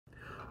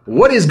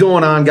What is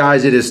going on,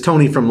 guys? It is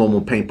Tony from Lone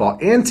Wolf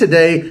Paintball, and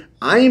today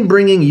I am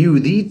bringing you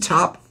the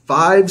top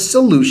 5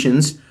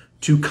 solutions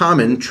to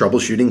common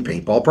troubleshooting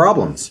paintball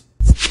problems.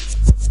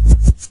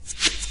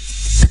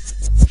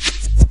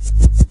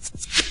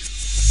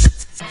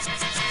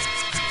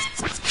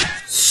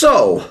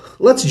 So,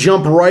 let's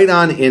jump right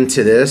on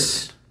into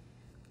this.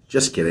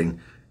 Just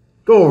kidding.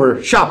 Go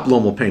over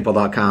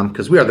shop.lonewolfpaintball.com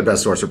because we are the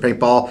best source for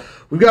paintball.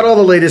 We've got all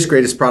the latest,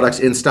 greatest products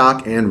in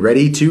stock and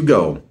ready to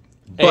go.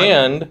 But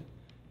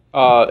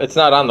it's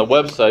not on the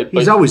website. But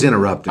he's always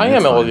interrupting. I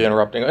am always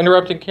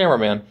interrupting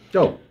cameraman.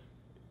 Go.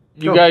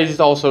 You guys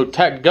also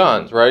tech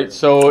guns, right?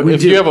 So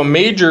if you have a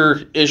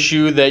major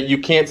issue that you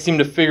can't seem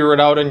to figure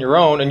it out on your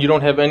own and you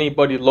don't have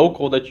anybody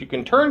local that you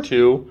can turn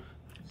to,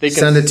 they can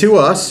send it to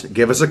us.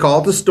 Give us a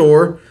call at the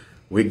store.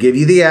 We give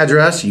you the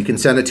address. You can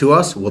send it to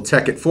us. We'll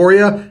tech it for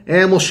you,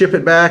 and we'll ship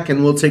it back,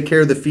 and we'll take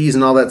care of the fees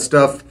and all that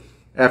stuff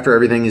after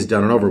everything is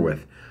done and over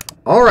with.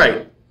 All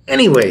right.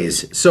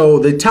 Anyways, so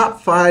the top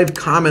 5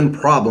 common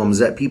problems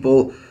that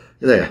people,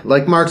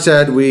 like Mark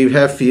said, we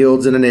have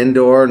fields and an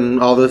indoor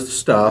and all this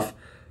stuff.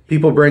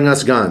 People bring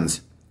us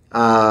guns.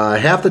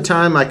 Half the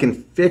time I can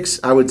fix,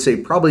 I would say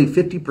probably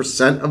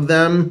 50% of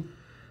them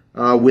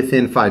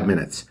within 5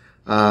 minutes.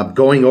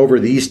 Going over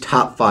these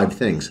top 5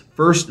 things.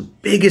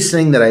 First, biggest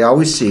thing that I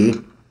always see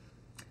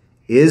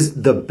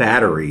is the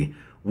battery.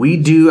 We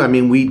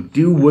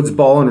do woods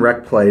ball and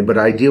rec play, but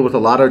I deal with a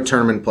lot of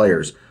tournament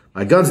players.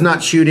 My gun's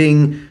not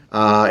shooting,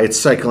 it's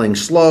cycling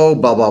slow,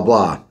 blah, blah,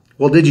 blah.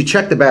 Well, did you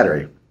check the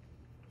battery?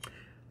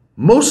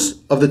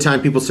 Most of the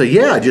time people say,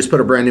 yeah, I just put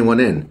a brand new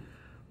one in.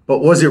 But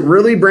was it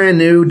really brand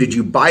new? Did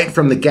you buy it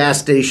from the gas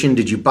station?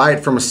 Did you buy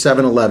it from a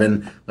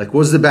 7-Eleven? Like,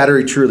 was the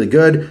battery truly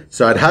good?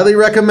 So I'd highly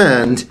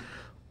recommend,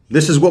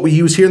 this is what we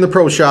use here in the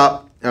pro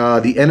shop,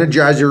 the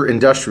Energizer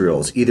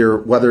Industrials, either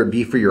whether it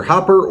be for your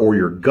hopper or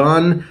your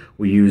gun.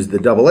 We use the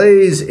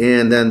AA's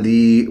and then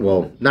the,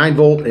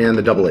 9-volt and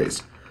the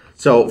AA's.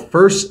 So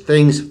first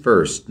things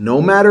first,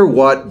 no matter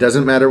what,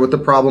 doesn't matter what the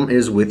problem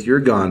is with your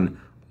gun,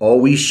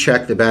 always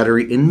check the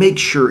battery and make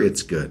sure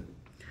it's good.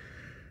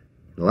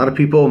 A lot of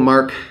people,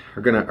 Mark,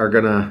 are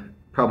gonna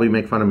probably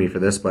make fun of me for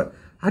this, but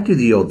I do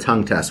the old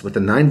tongue test with a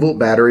 9-volt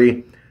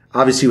battery.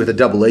 Obviously with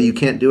a AA you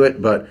can't do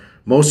it, but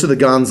most of the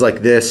guns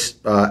like this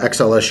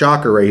XLS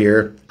shocker right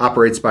here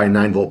operates by a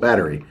 9-volt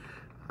battery.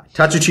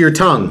 Touch it to your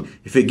tongue.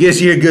 If it gives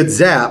you a good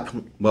zap,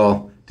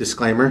 well,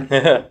 disclaimer.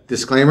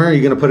 Disclaimer, are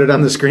you going to put it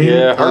on the screen?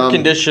 Yeah, heart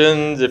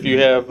conditions, if you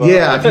have...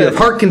 yeah, if you have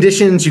heart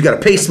conditions, you got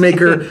a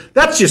pacemaker.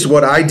 That's just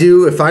what I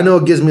do. If I know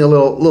it gives me a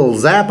little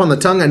zap on the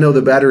tongue, I know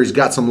the battery's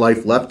got some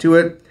life left to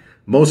it.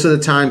 Most of the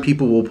time,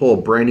 people will pull a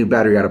brand new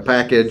battery out of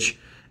package,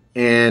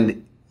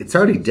 and it's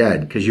already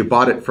dead because you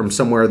bought it from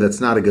somewhere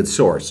that's not a good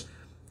source.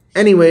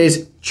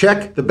 Anyways,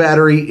 check the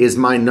battery is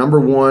my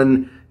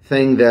 #1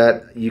 thing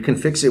that you can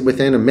fix it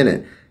within a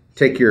minute.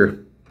 Take your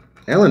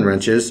Allen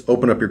wrenches,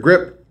 open up your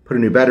grip, put a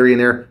new battery in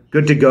there,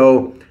 good to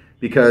go,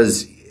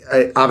 because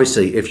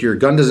obviously if your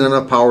gun doesn't have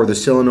enough power, the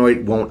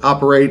solenoid won't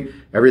operate,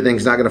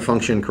 everything's not going to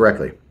function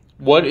correctly.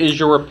 What is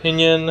your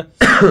opinion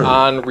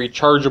on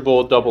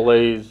rechargeable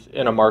AA's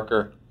in a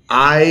marker?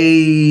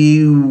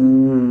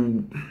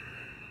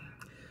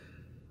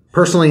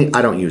 Personally,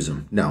 I don't use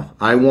them. No,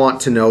 I want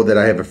to know that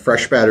I have a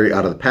fresh battery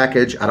out of the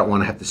package. I don't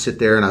want to have to sit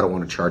there, and I don't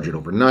want to charge it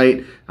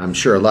overnight. I'm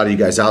sure a lot of you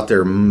guys out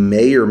there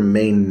may or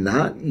may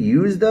not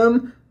use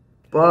them,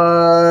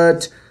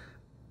 but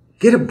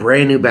get a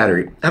brand new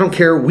battery. I don't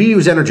care. We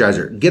use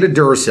Energizer. Get a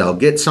Duracell.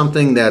 Get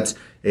something that's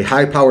a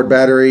high-powered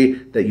battery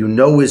that you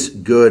know is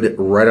good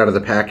right out of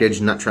the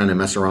package. Not trying to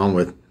mess around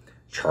with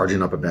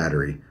charging up a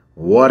battery.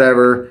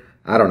 Whatever.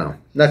 I don't know.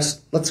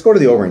 Let's go to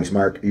the O-rings,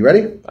 Mark. Are you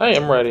ready? I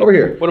am ready. Over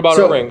here. What about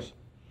O-rings?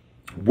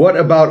 What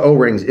about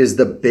O-rings is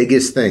the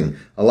biggest thing.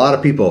 A lot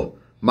of people,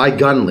 my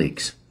gun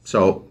leaks.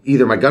 So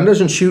either my gun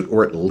doesn't shoot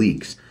or it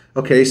leaks.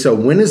 Okay, so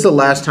when is the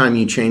last time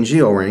you changed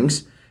the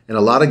O-rings? And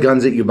a lot of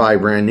guns that you buy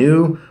brand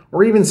new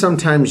or even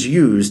sometimes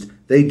used,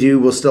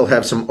 will still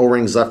have some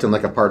O-rings left in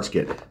like a parts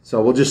kit.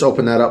 So we'll just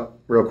open that up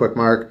real quick,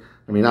 Mark.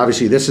 I mean,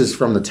 obviously this is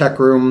from the tech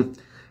room.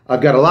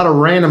 I've got a lot of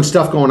random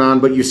stuff going on,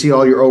 but you see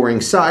all your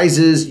O-ring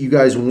sizes. You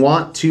guys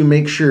want to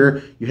make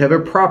sure you have a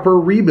proper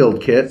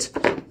rebuild kit.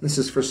 This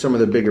is for some of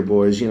the bigger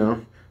boys, you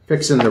know,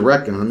 fixing the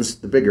rec guns,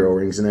 the bigger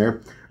O-rings in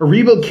there. A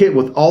rebuild kit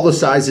with all the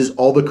sizes,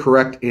 all the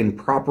correct and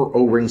proper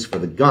O-rings for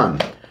the gun.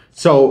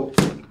 So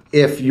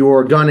if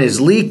your gun is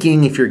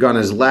leaking, if your gun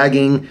is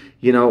lagging,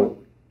 you know,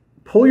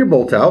 pull your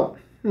bolt out.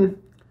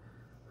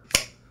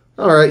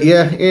 All right,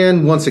 yeah,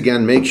 and once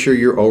again, make sure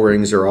your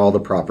O-rings are all the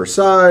proper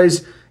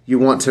size. You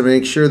want to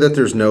make sure that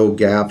there's no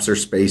gaps or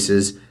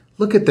spaces.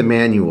 Look at the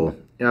manual.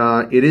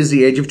 It is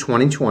the age of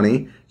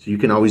 2020, so you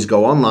can always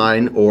go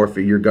online, or if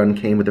your gun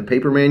came with a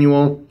paper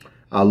manual,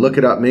 look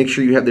it up. Make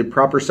sure you have the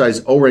proper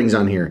size O-rings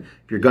on here.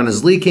 If your gun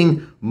is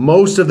leaking,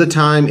 most of the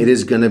time it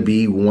is going to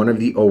be one of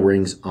the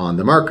O-rings on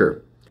the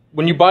marker.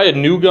 When you buy a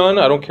new gun,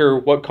 I don't care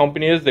what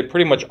company it is, they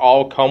pretty much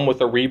all come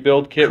with a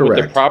rebuild kit. Correct.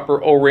 With the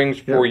proper O-rings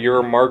for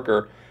your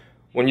marker.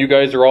 When you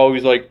guys are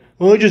always like,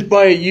 well, I just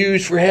buy it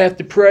used for half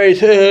the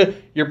price.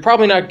 You're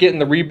probably not getting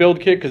the rebuild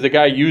kit because the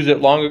guy used it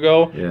long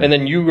ago. Yeah. And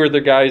then you are the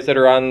guys that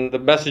are on the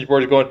message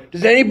boards going,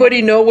 does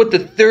anybody know what the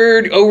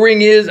third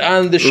O-ring is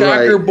on the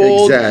shocker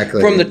bolt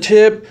from the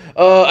tip?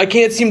 I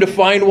can't seem to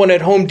find one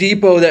at Home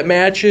Depot that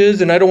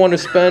matches, and I don't want to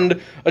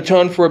spend a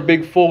ton for a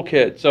big full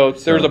kit. So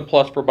there's a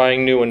plus for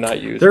buying new and not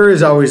used. There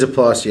is always a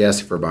plus, yes,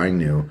 for buying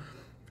new.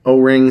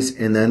 O-rings,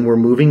 and then we're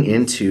moving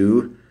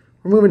into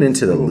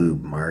the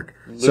lube, Mark.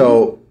 Lube?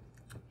 So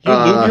you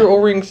lube your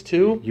O-rings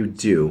too? You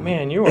do.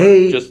 Man, you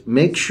are just...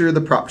 Make sure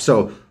the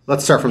So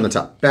let's start from the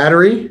top.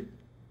 Battery.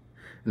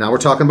 Now we're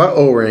talking about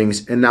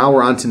O-rings, and now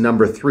we're on to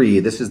number 3.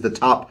 This is the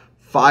top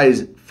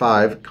five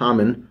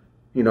common,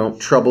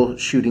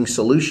 troubleshooting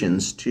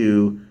solutions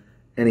to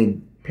any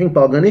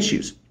paintball gun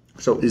issues.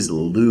 So is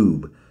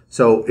lube.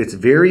 So it's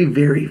very,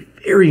 very,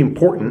 very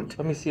important.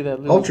 Let me see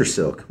that lube. Ultra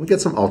Silk. We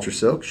get some Ultra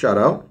Silk. Shout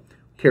out.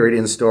 Carried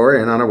in store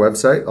and on our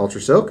website,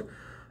 Ultra Silk.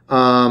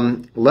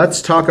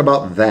 Let's talk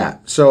about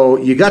that. So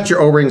you got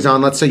your O-rings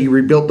on. Let's say you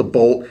rebuilt the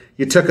bolt.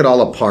 You took it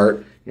all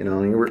apart.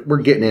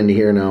 We're getting into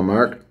here now,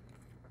 Mark.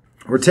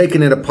 We're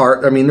taking it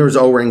apart. I mean, there's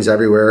O-rings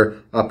everywhere,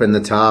 up in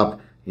the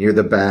top, near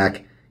the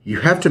back.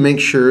 You have to make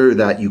sure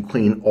that you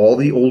clean all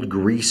the old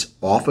grease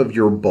off of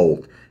your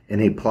bolt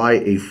and apply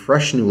a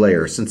fresh new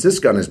layer. Since this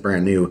gun is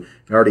brand new,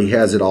 it already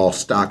has it all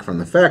stock from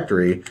the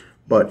factory.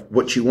 But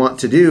what you want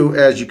to do,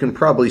 as you can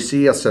probably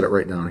see, I'll set it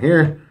right down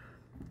here,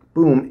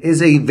 boom,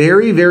 is a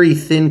very, very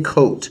thin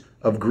coat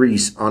of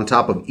grease on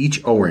top of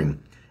each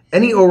O-ring.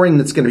 Any O-ring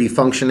that's going to be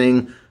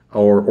functioning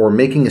or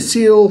making a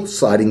seal,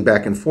 sliding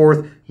back and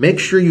forth, make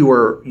sure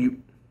you're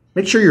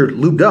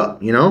lubed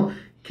up.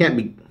 Can't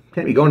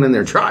be going in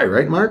there dry,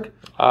 right, Mark?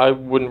 I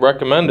wouldn't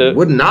recommend it.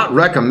 Would not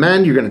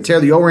recommend. You're going to tear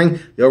the O-ring.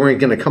 The O-ring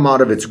is going to come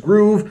out of its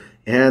groove,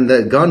 and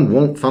the gun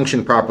won't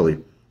function properly.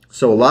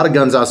 So a lot of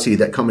guns I'll see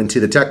that come into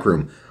the tech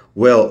room,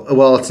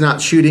 well, it's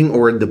not shooting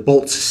or the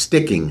bolt's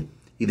sticking.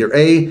 Either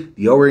A,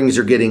 the O-rings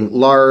are getting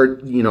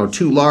large,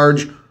 too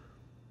large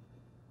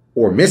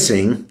or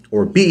missing,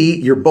 or B,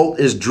 your bolt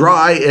is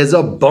dry as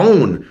a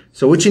bone.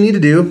 So what you need to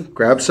do,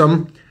 grab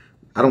some,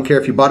 I don't care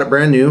if you bought it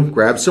brand new,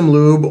 grab some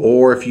lube,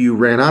 or if you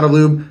ran out of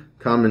lube,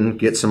 come and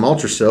get some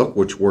Ultra Silk,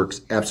 which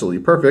works absolutely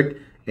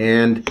perfect,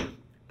 and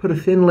put a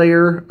thin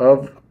layer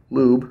of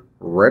lube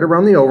right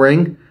around the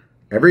O-ring.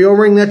 Every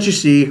O-ring that you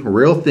see,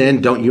 real thin,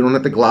 you don't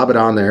have to glob it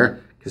on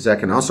there, because that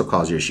can also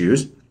cause you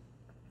issues.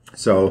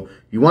 So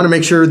you want to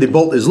make sure the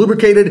bolt is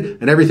lubricated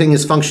and everything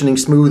is functioning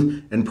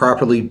smooth and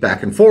properly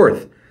back and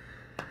forth.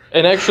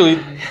 And actually,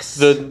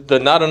 the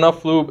not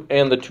enough lube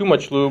and the too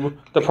much lube,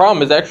 the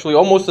problem is actually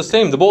almost the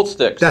same. The bolt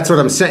sticks. That's what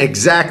I'm saying.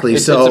 Exactly.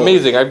 It's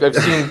amazing. I've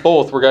seen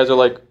both where guys are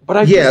like, but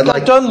I just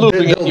got done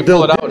lubing it. And you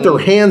pull it out. They'll put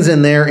their hands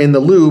in there in the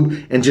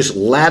lube and just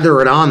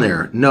lather it on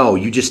there. No,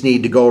 you just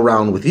need to go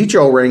around with each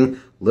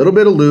O-ring, a little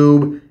bit of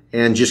lube,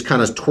 and just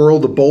kind of twirl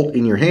the bolt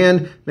in your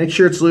hand. Make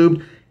sure it's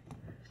lubed.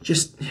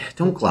 Just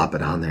don't glop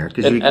it on there.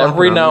 And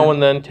every now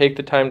and then, take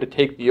the time to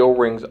take the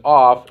O-rings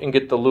off and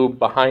get the lube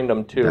behind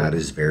them, too. That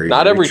is very,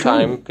 Not very every true.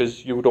 time,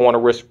 because you don't want to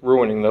risk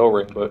ruining the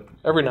O-ring, but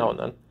every now and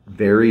then.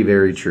 Very,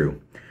 very true.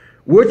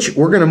 Which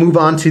we're going to move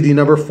on to the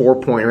number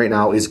 4 point right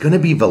now is going to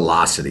be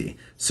velocity.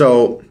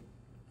 So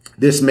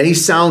this may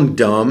sound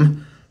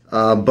dumb,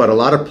 but a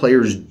lot of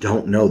players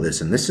don't know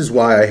this. And this is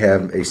why I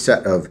have a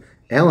set of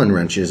Allen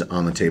wrenches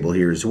on the table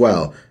here as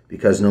well.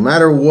 Because no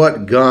matter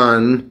what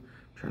gun...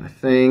 Trying to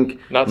think.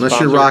 Unless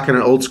you're rocking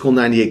an old school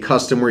 98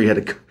 custom where you had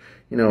a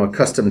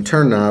custom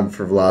turn knob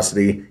for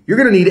velocity, you're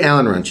going to need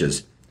Allen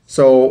wrenches.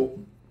 So,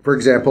 for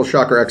example,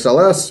 Shocker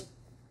XLS,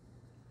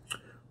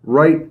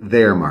 right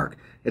there, Mark.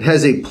 It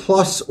has a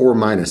plus or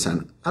minus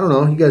on. I don't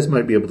know. You guys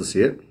might be able to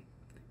see it.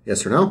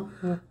 Yes or no?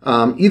 Yeah.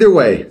 Either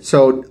way,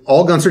 so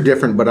all guns are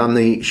different, but on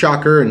the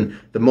Shocker and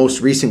the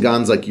most recent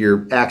guns, like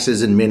your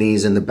Axes and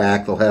Minis in the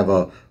back, they'll have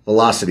a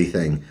velocity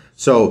thing.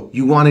 So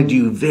you want to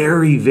do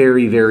very,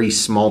 very, very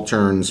small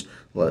turns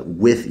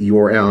with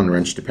your Allen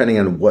wrench, depending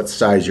on what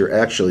size you're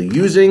actually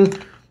using.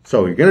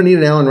 So you're going to need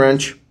an Allen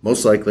wrench,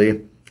 most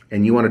likely,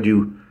 and you want to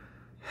do,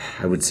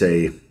 I would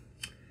say,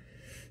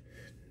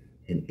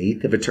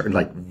 1/8 of a turn,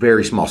 like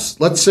very small.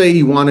 Let's say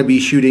you want to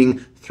be shooting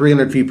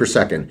 300 feet per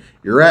second.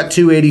 You're at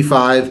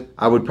 285.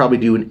 I would probably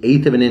do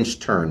 1/8 of an inch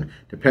turn,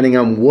 depending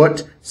on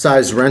what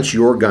size wrench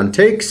your gun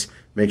takes.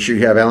 Make sure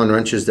you have Allen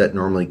wrenches that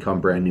normally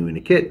come brand new in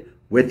a kit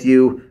with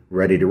you,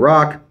 ready to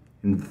rock,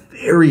 and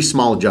very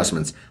small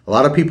adjustments. A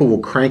lot of people will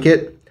crank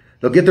it.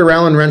 They'll get their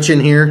Allen wrench in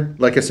here.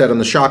 Like I said, on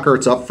the Shocker,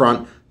 it's up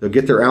front. They'll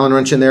get their Allen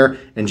wrench in there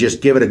and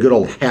just give it a good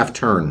old half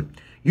turn.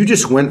 You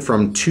just went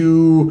from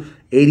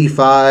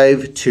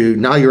 285 to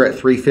now you're at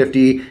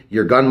 350.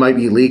 Your gun might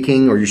be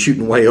leaking or you're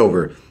shooting way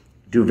over.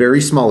 Do a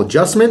very small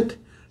adjustment.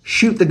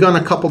 Shoot the gun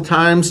a couple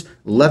times.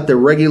 Let the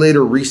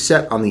regulator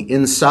reset on the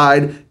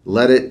inside.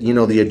 Let it,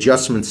 the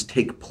adjustments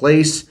take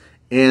place.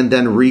 And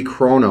then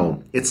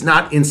re-chrono. It's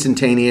not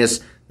instantaneous.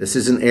 This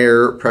is an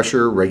air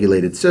pressure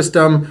regulated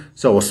system.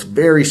 So a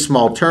very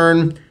small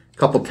turn,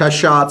 couple test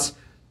shots,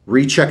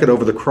 recheck it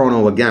over the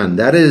chrono again.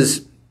 That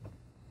is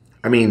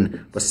I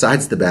mean,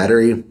 besides the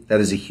battery, that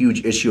is a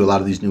huge issue a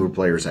lot of these newer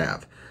players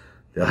have.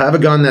 They'll have a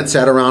gun that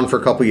sat around for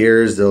a couple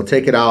years. They'll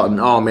take it out and,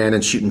 oh man,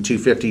 it's shooting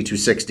 250,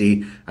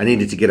 260. I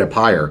need it to get up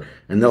higher.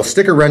 And they'll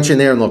stick a wrench in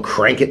there and they'll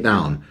crank it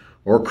down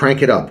or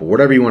crank it up or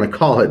whatever you want to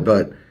call it.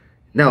 But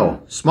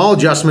no, small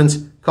adjustments,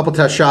 couple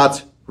test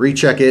shots,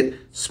 recheck it,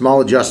 small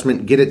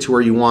adjustment, get it to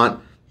where you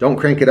want. Don't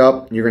crank it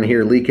up. You're going to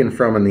hear leaking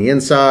from on the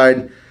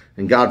inside.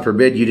 And God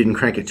forbid you didn't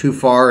crank it too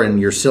far and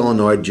your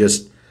solenoid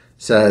just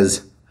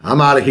says, I'm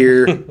out of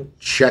here,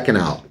 checking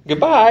out.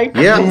 Goodbye.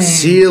 Yeah,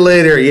 see you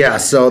later. Yeah,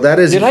 so that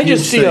is Did I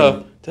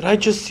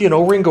just see an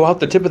O-ring go out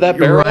the tip of that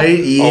barrel? Right,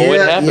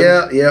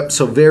 yep.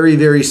 So very,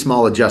 very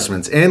small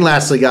adjustments. And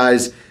lastly,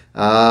 guys,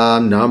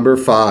 number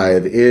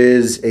 5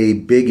 is a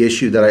big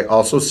issue that I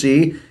also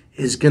see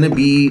is going to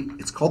be,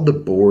 it's called the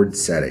board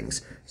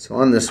settings. So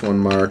on this one,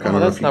 Mark, I don't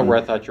know that's not where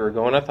I thought you were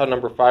going. I thought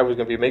number 5 was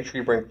going to be make sure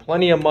you bring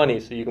plenty of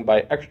money so you can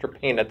buy extra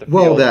paint at the field.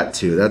 Well, that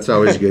too. That's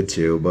always good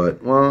too.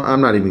 But, well,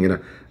 I'm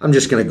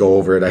just going to go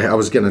over it. I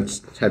was going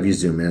to have you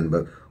zoom in,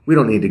 but we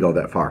don't need to go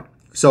that far.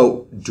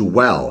 So,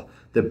 dwell.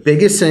 The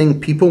biggest thing,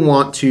 people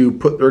want to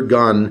put their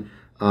gun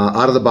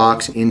out of the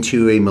box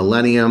into a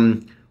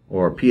Millennium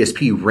or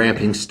PSP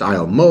ramping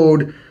style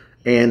mode,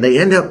 and they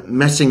end up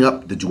messing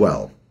up the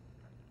dwell.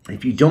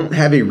 If you don't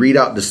have a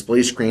readout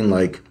display screen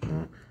like,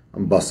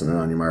 I'm busting it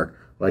on you, Mark,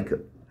 like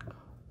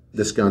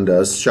this gun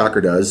does,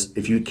 Shocker does,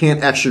 if you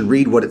can't actually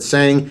read what it's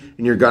saying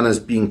and your gun is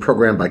being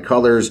programmed by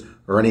colors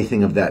or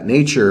anything of that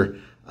nature,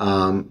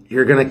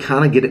 you're going to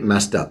kind of get it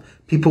messed up.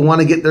 People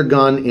want to get their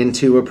gun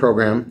into a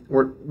program,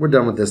 we're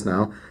done with this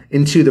now,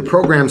 into the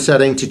program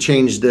setting to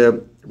change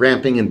the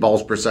ramping in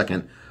balls per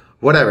second,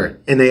 whatever,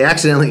 and they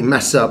accidentally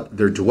mess up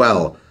their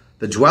dwell.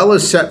 The dwell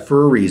is set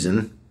for a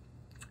reason,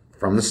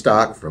 from the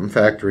stock, from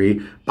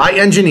factory, by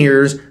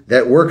engineers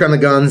that work on the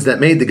guns, that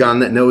made the gun,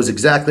 that knows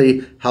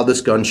exactly how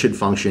this gun should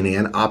function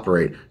and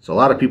operate. So a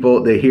lot of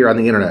people, they hear on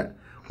the internet,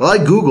 well, I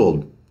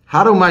Googled,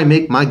 how do I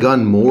make my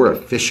gun more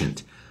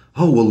efficient?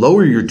 Oh, well,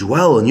 lower your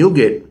dwell and you'll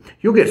get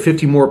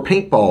 50 more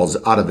paintballs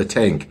out of a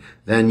tank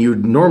than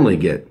you'd normally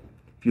get.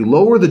 If you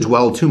lower the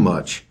dwell too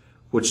much,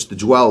 which the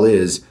dwell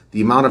is,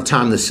 the amount of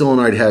time the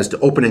solenoid has to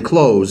open and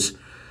close,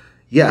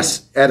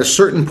 yes, at a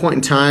certain point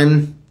in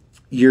time,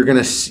 you're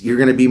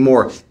gonna be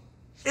more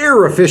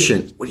air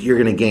efficient. You're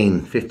gonna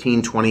gain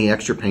 15, 20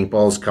 extra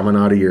paintballs coming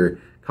out of your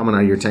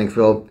tank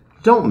fill.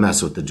 Don't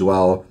mess with the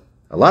dwell.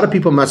 A lot of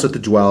people mess with the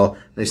dwell.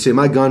 They say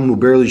my gun will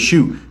barely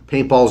shoot.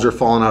 Paintballs are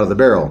falling out of the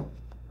barrel.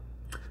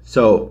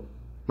 So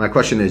my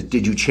question is,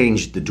 did you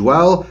change the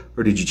dwell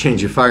or did you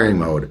change your firing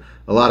mode?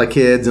 A lot of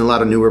kids and a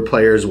lot of newer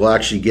players will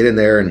actually get in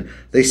there and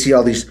they see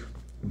all these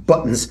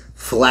buttons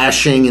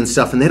flashing and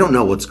stuff and they don't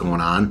know what's going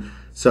on.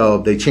 So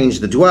they change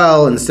the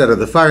dwell instead of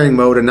the firing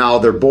mode and now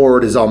their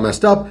board is all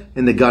messed up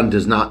and the gun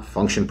does not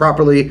function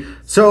properly.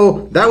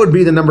 So that would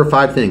be the number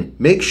 5 thing.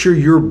 Make sure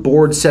your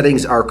board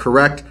settings are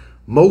correct.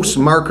 Most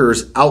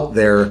markers out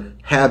there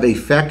have a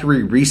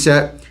factory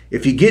reset.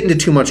 If you get into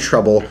too much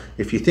trouble,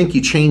 if you think you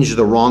changed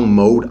the wrong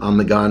mode on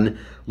the gun,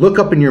 look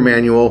up in your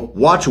manual,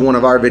 watch one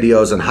of our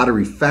videos on how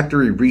to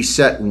factory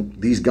reset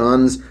these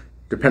guns,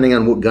 depending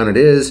on what gun it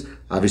is.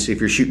 Obviously, if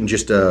you're shooting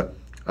just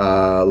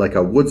like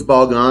a Woods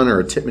ball gun or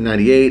a Tippmann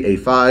 98,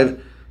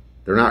 A5,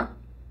 they're not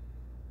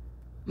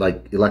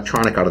like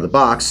electronic out of the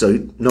box,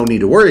 so no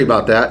need to worry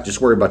about that.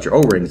 Just worry about your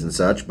O-rings and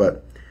such.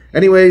 But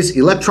anyways,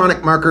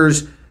 electronic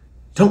markers,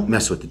 don't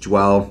mess with the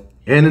dwell.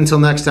 And until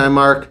next time,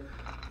 Mark,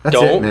 that's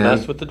it, man. Don't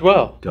mess with the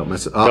dwell. Don't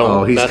mess with,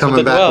 uh-oh, he's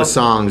coming back with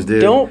songs,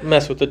 dude. Don't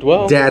mess with the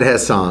dwell. Dad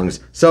has songs.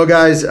 So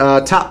guys,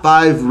 top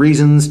 5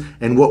 reasons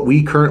and what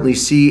we currently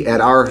see at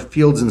our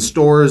fields and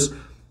stores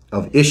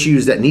of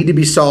issues that need to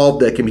be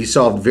solved, that can be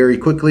solved very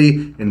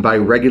quickly and by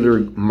regular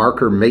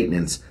marker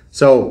maintenance.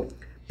 So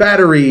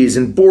batteries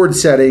and board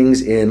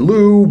settings and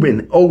lube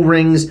and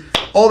O-rings,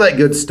 all that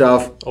good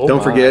stuff.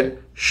 Don't forget,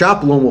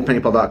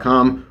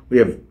 shop.lonewolfpaintball.com. We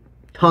have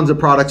tons of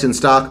products in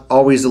stock,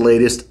 always the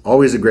latest,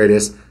 always the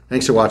greatest.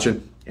 Thanks for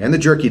watching. And the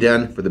Jerky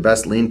Den for the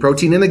best lean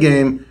protein in the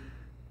game.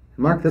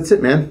 Mark, that's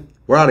it, man.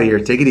 We're out of here.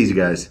 Take it easy,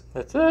 guys.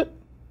 That's it.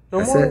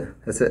 That's it.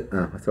 That's it.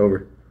 Oh, it's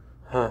over.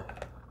 Huh.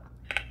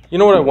 You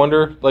know what I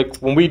wonder? Like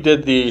when we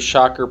did the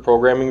Shocker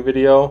programming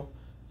video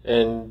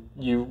and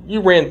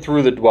you ran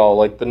through the dwell,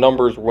 like the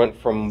numbers went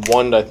from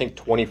 1 to I think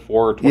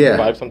 24 or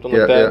 25, something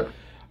like that. Yeah.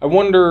 I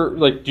wonder,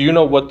 like, do you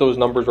know what those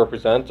numbers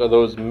represent? Are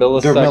those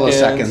milliseconds? They're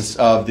milliseconds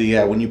of the,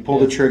 when you pull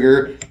the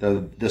trigger,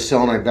 the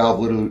solenoid valve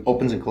literally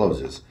opens and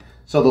closes.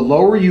 So the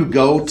lower you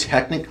go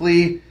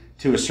technically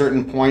to a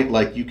certain point,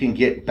 like you can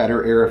get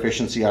better air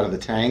efficiency out of the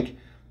tank.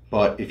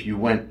 But if you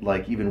went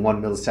like even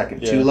 1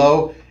 millisecond too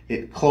low,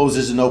 it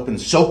closes and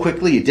opens so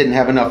quickly it didn't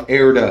have enough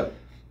air to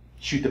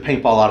shoot the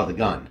paintball out of the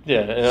gun. Yeah,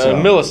 and so, a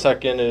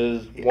millisecond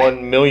is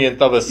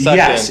 1/1,000,000th of a second.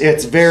 Yes,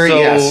 it's very,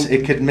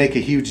 it could make a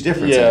huge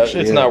difference. Yeah,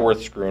 actually. It's not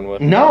worth screwing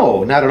with.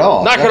 No, not at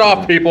all. Knock it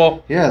off,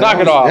 people. Yeah, Knock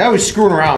it off. That was screwing around.